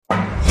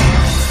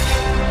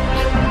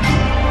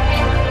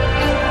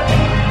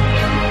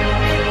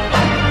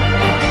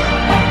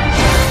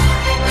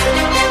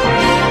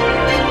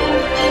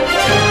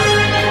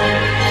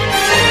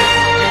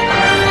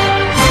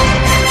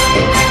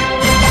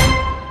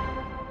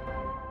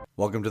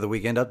Welcome to the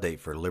Weekend Update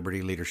for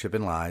Liberty, Leadership,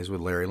 and Lies with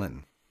Larry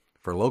Linton.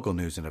 For local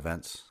news and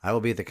events, I will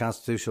be at the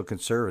Constitutional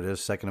Conservatives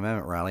Second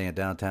Amendment rally in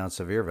downtown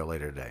Sevierville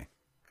later today.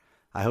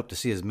 I hope to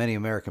see as many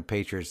American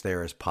patriots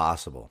there as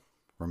possible.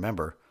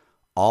 Remember,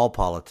 all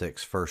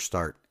politics first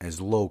start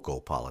as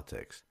local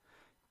politics.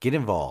 Get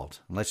involved,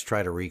 and let's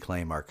try to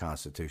reclaim our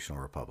constitutional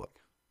republic.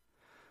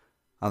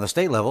 On the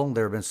state level,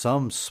 there have been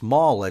some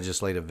small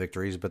legislative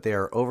victories, but they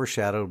are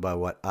overshadowed by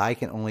what I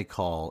can only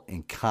call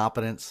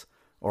incompetence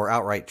or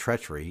outright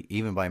treachery,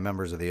 even by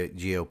members of the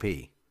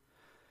GOP.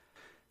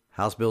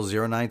 House Bill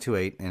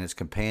 0928 and its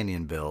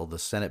companion bill, the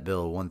Senate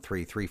Bill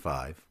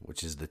 1335,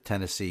 which is the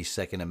Tennessee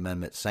Second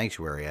Amendment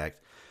Sanctuary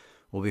Act,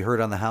 will be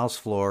heard on the House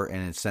floor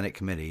and in Senate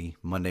committee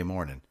Monday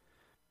morning.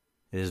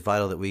 It is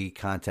vital that we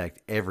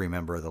contact every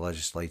member of the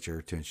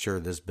legislature to ensure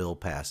this bill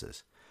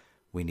passes.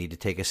 We need to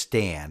take a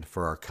stand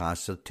for our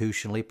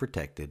constitutionally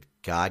protected,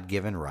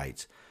 God-given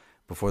rights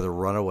before the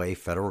runaway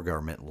federal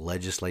government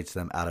legislates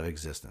them out of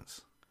existence.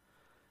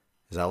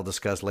 As I will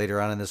discuss later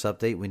on in this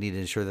update, we need to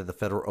ensure that the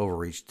federal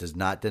overreach does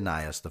not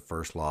deny us the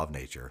first law of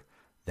nature,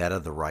 that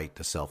of the right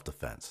to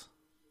self-defense.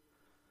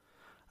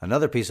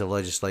 Another piece of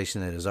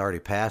legislation that has already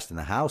passed in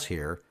the House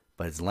here,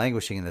 but is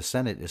languishing in the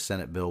Senate, is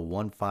Senate Bill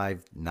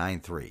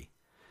 1593.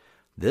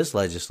 This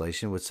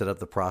legislation would set up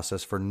the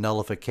process for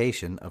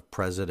nullification of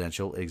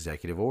presidential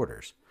executive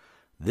orders.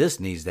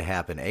 This needs to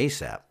happen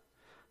ASAP.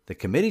 The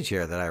committee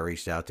chair that I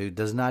reached out to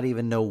does not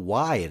even know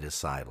why it is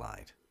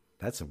sidelined.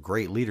 That's some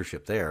great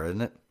leadership there,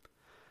 isn't it?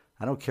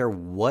 I don't care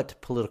what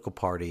political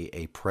party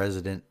a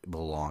president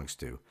belongs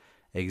to.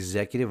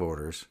 Executive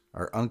orders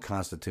are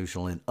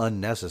unconstitutional and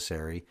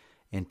unnecessary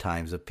in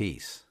times of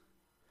peace.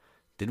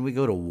 Didn't we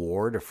go to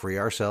war to free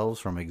ourselves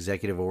from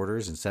executive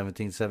orders in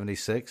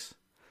 1776?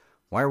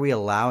 Why are we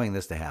allowing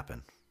this to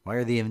happen? Why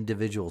are the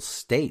individual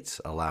states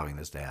allowing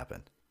this to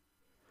happen?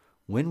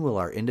 When will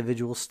our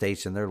individual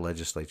states and their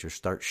legislatures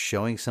start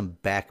showing some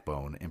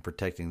backbone in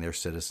protecting their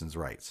citizens'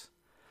 rights?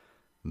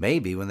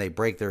 Maybe when they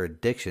break their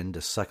addiction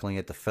to suckling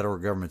at the federal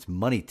government's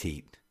money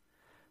teat,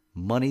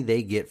 money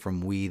they get from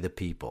we the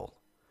people.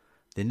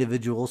 The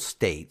individual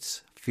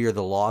states fear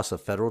the loss of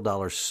federal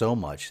dollars so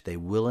much they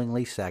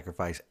willingly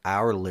sacrifice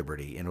our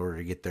liberty in order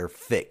to get their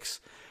fix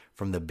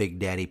from the big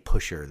daddy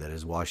pusher that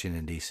is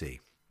Washington, D.C.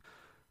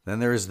 Then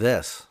there is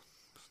this.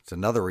 It's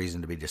another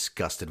reason to be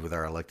disgusted with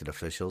our elected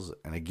officials,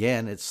 and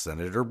again, it's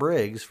Senator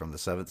Briggs from the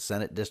 7th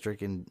Senate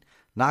District in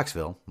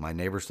Knoxville, my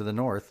neighbors to the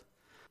north.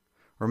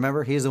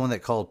 Remember, he's the one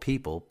that called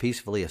people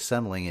peacefully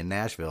assembling in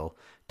Nashville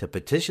to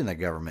petition the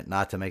government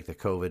not to make the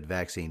COVID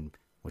vaccine,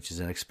 which is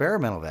an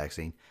experimental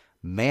vaccine,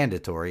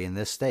 mandatory in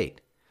this state.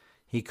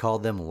 He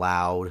called them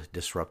loud,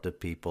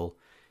 disruptive people.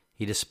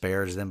 He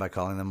disparaged them by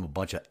calling them a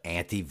bunch of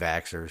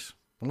anti-vaxxers.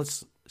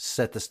 Let's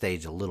set the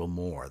stage a little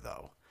more,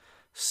 though.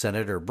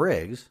 Senator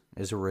Briggs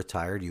is a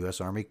retired U.S.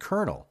 Army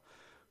colonel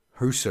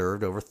who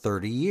served over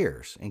 30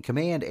 years in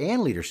command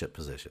and leadership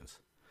positions.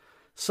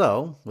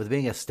 So, with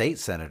being a state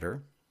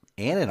senator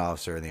and an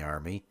officer in the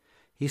Army,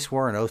 he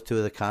swore an oath to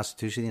the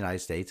Constitution of the United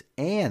States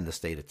and the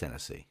state of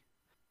Tennessee.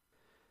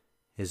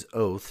 His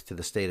oath to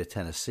the state of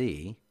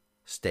Tennessee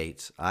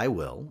states, "I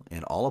will,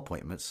 in all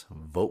appointments,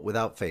 vote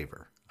without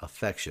favor,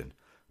 affection,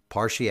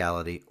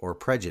 partiality, or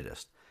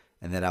prejudice,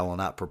 and that I will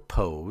not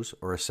propose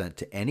or assent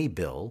to any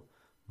bill,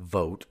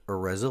 vote, or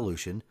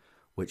resolution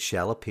which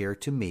shall appear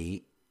to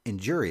me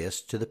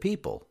injurious to the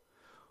people,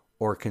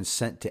 or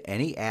consent to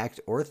any act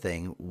or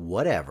thing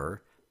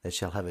whatever that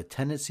shall have a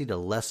tendency to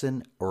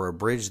lessen or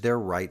abridge their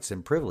rights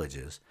and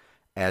privileges,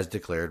 as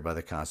declared by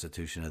the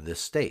Constitution of this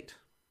state."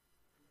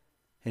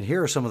 And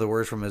here are some of the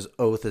words from his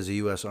oath as a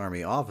U.S.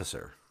 Army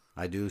officer.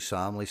 "I do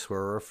solemnly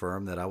swear or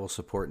affirm that I will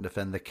support and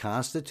defend the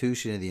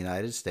Constitution of the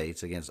United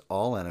States against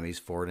all enemies,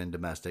 foreign and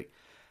domestic,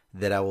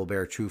 that I will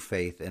bear true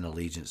faith and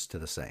allegiance to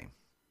the same."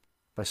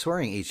 By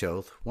swearing each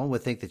oath, one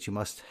would think that you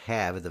must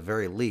have, at the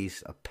very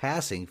least, a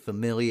passing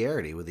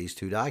familiarity with these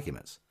two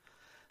documents,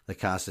 the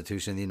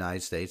Constitution of the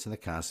United States and the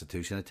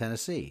Constitution of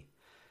Tennessee.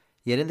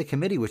 Yet in the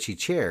committee which he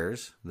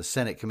chairs, the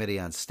Senate Committee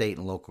on State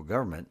and Local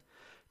Government,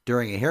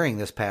 during a hearing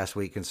this past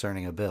week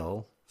concerning a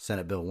bill,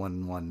 Senate Bill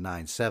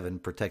 1197,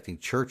 protecting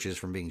churches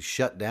from being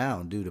shut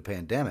down due to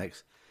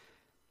pandemics,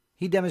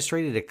 he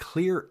demonstrated a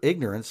clear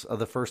ignorance of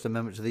the First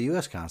Amendment to the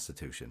U.S.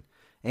 Constitution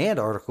and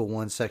Article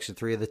 1, Section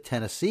 3 of the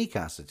Tennessee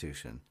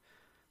Constitution.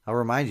 I'll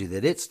remind you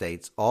that it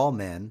states all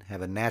men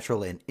have a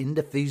natural and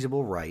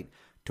indefeasible right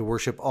to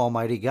worship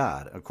Almighty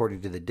God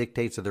according to the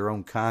dictates of their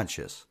own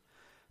conscience,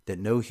 that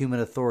no human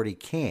authority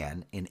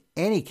can, in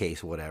any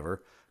case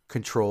whatever,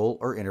 control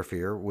or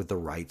interfere with the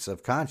rights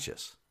of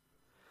conscience.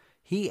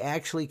 He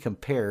actually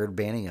compared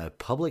banning a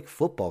public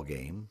football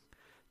game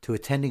to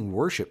attending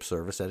worship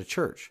service at a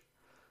church,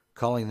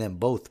 calling them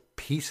both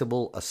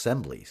peaceable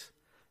assemblies,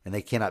 and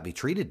they cannot be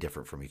treated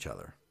different from each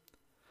other.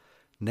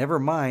 Never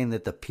mind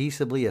that the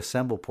peaceably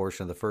assemble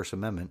portion of the First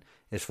Amendment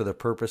is for the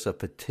purpose of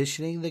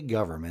petitioning the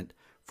government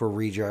for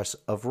redress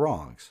of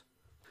wrongs.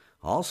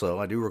 Also,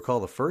 I do recall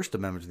the First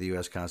Amendment to the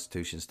U.S.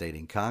 Constitution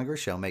stating, "Congress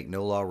shall make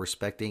no law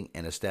respecting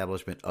an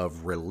establishment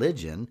of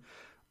religion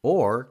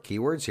or,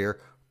 keywords here,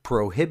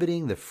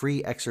 prohibiting the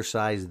free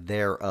exercise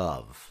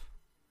thereof.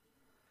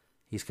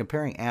 He's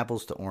comparing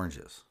apples to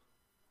oranges.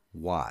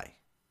 Why?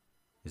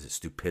 Is it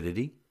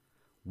stupidity,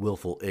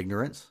 willful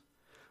ignorance,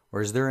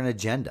 or is there an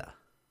agenda?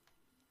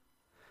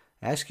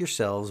 Ask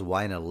yourselves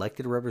why an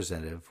elected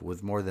representative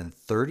with more than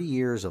 30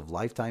 years of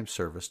lifetime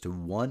service to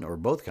one or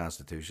both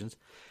constitutions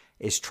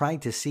is trying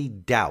to see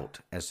doubt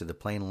as to the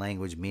plain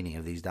language meaning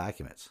of these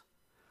documents.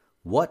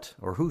 What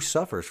or who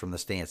suffers from the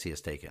stance he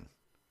has taken?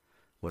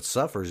 What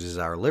suffers is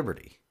our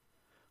liberty.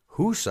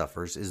 Who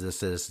suffers is the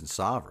citizen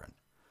sovereign.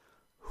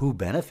 Who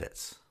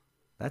benefits?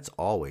 That's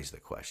always the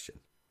question.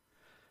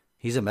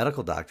 He's a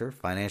medical doctor,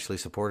 financially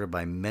supported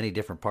by many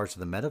different parts of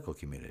the medical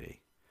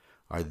community.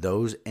 Are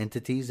those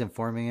entities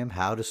informing him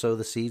how to sow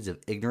the seeds of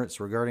ignorance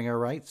regarding our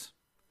rights?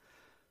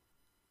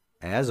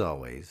 As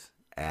always,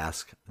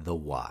 ask the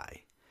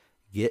why.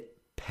 Get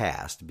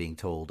past being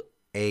told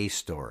a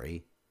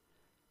story.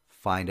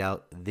 Find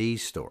out the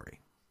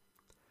story.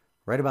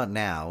 Right about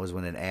now is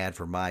when an ad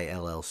for my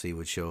LLC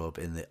would show up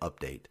in the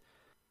update.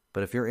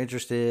 But if you're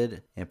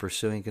interested in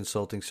pursuing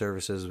consulting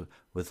services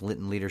with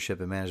Linton Leadership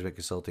and Management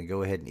Consulting,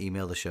 go ahead and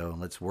email the show and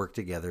let's work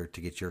together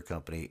to get your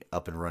company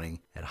up and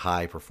running at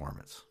high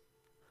performance.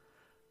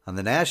 On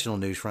the national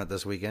news front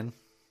this weekend,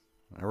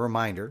 a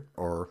reminder,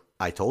 or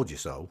I told you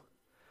so,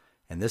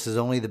 and this is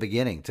only the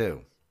beginning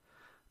too.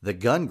 The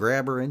gun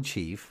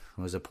grabber-in-chief,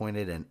 who was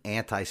appointed an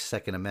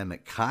anti-Second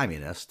Amendment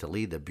communist to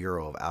lead the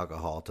Bureau of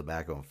Alcohol,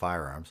 Tobacco, and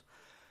Firearms,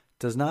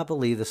 does not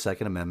believe the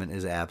Second Amendment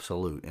is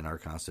absolute in our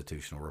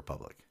constitutional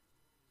republic.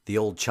 The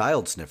old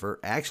child sniffer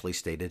actually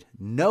stated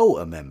no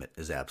amendment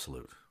is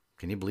absolute.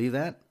 Can you believe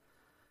that?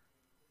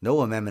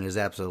 No amendment is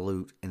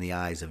absolute in the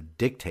eyes of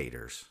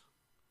dictators.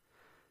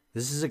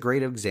 This is a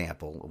great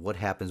example of what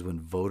happens when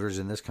voters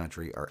in this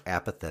country are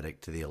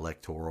apathetic to the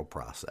electoral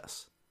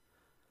process.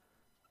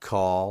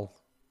 Call,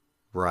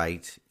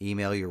 write,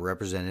 email your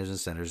representatives and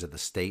senators at the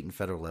state and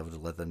federal level to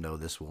let them know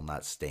this will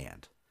not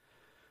stand.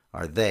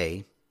 Are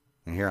they,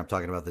 and here I'm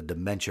talking about the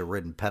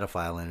dementia-ridden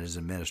pedophile and his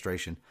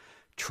administration,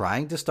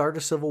 trying to start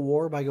a civil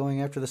war by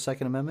going after the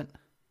Second Amendment?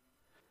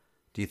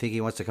 Do you think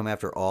he wants to come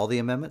after all the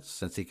amendments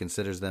since he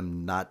considers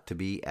them not to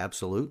be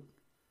absolute?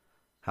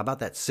 How about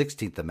that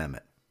 16th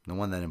Amendment, the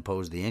one that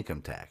imposed the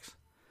income tax?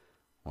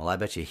 Well, I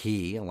bet you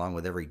he, along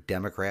with every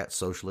Democrat,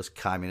 socialist,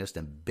 communist,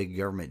 and big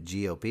government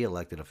GOP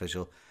elected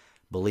official,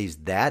 believes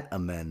that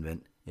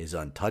amendment is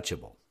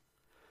untouchable.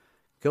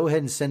 Go ahead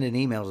and send an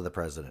email to the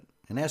president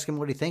and ask him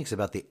what he thinks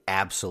about the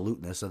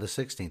absoluteness of the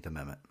 16th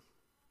Amendment.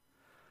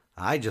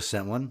 I just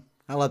sent one.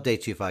 I'll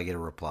update you if I get a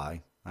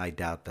reply. I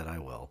doubt that I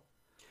will.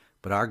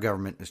 But our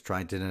government is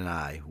trying to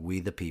deny we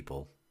the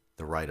people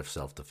the right of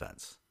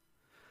self-defense.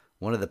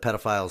 One of the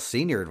pedophile's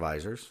senior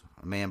advisors,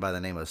 a man by the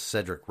name of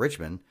Cedric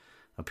Richmond,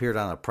 appeared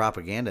on a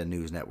propaganda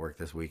news network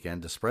this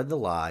weekend to spread the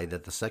lie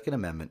that the Second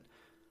Amendment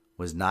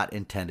was not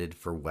intended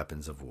for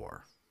weapons of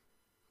war.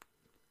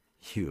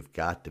 You've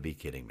got to be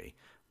kidding me.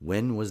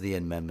 When was the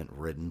amendment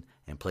written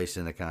and placed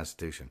in the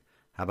Constitution?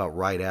 How about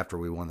right after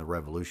we won the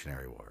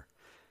Revolutionary War?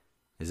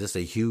 Is this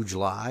a huge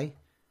lie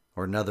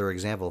or another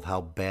example of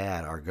how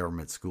bad our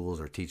government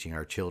schools are teaching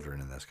our children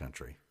in this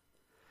country?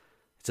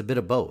 It's a bit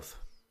of both.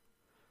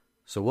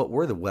 So what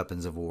were the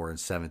weapons of war in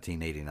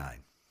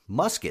 1789?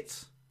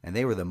 Muskets, and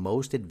they were the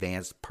most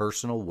advanced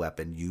personal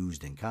weapon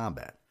used in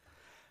combat.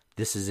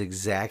 This is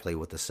exactly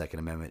what the Second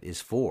Amendment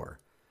is for,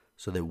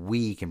 so that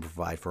we can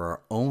provide for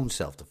our own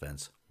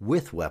self-defense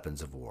with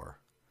weapons of war.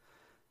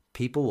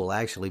 People will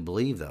actually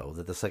believe, though,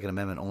 that the Second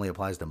Amendment only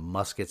applies to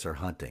muskets or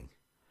hunting.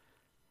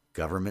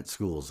 Government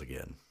schools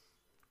again.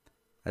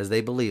 As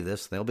they believe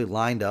this, they'll be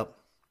lined up,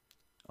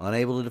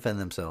 unable to defend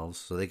themselves,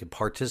 so they can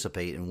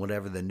participate in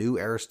whatever the new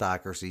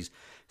aristocracy's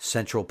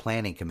Central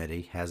Planning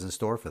Committee has in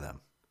store for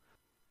them.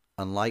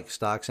 Unlike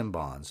stocks and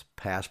bonds,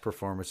 past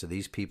performance of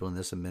these people in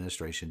this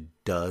administration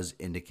does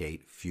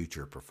indicate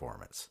future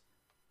performance.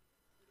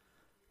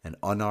 An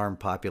unarmed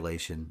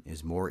population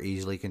is more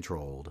easily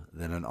controlled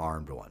than an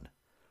armed one.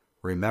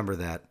 Remember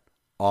that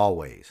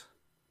always.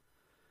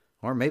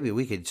 Or maybe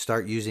we could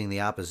start using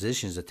the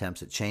opposition's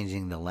attempts at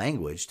changing the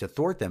language to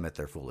thwart them at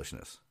their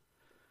foolishness.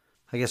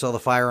 I guess all the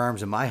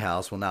firearms in my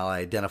house will now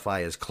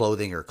identify as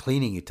clothing or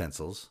cleaning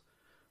utensils,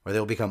 or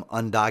they'll become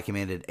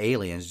undocumented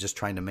aliens just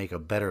trying to make a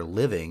better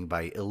living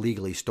by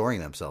illegally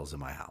storing themselves in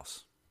my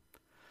house.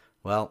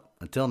 Well,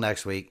 until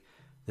next week,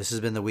 this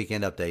has been the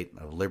Weekend Update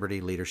of Liberty,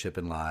 Leadership,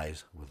 and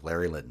Lies with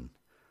Larry Linton.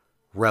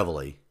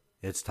 Reveille,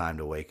 it's time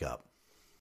to wake up.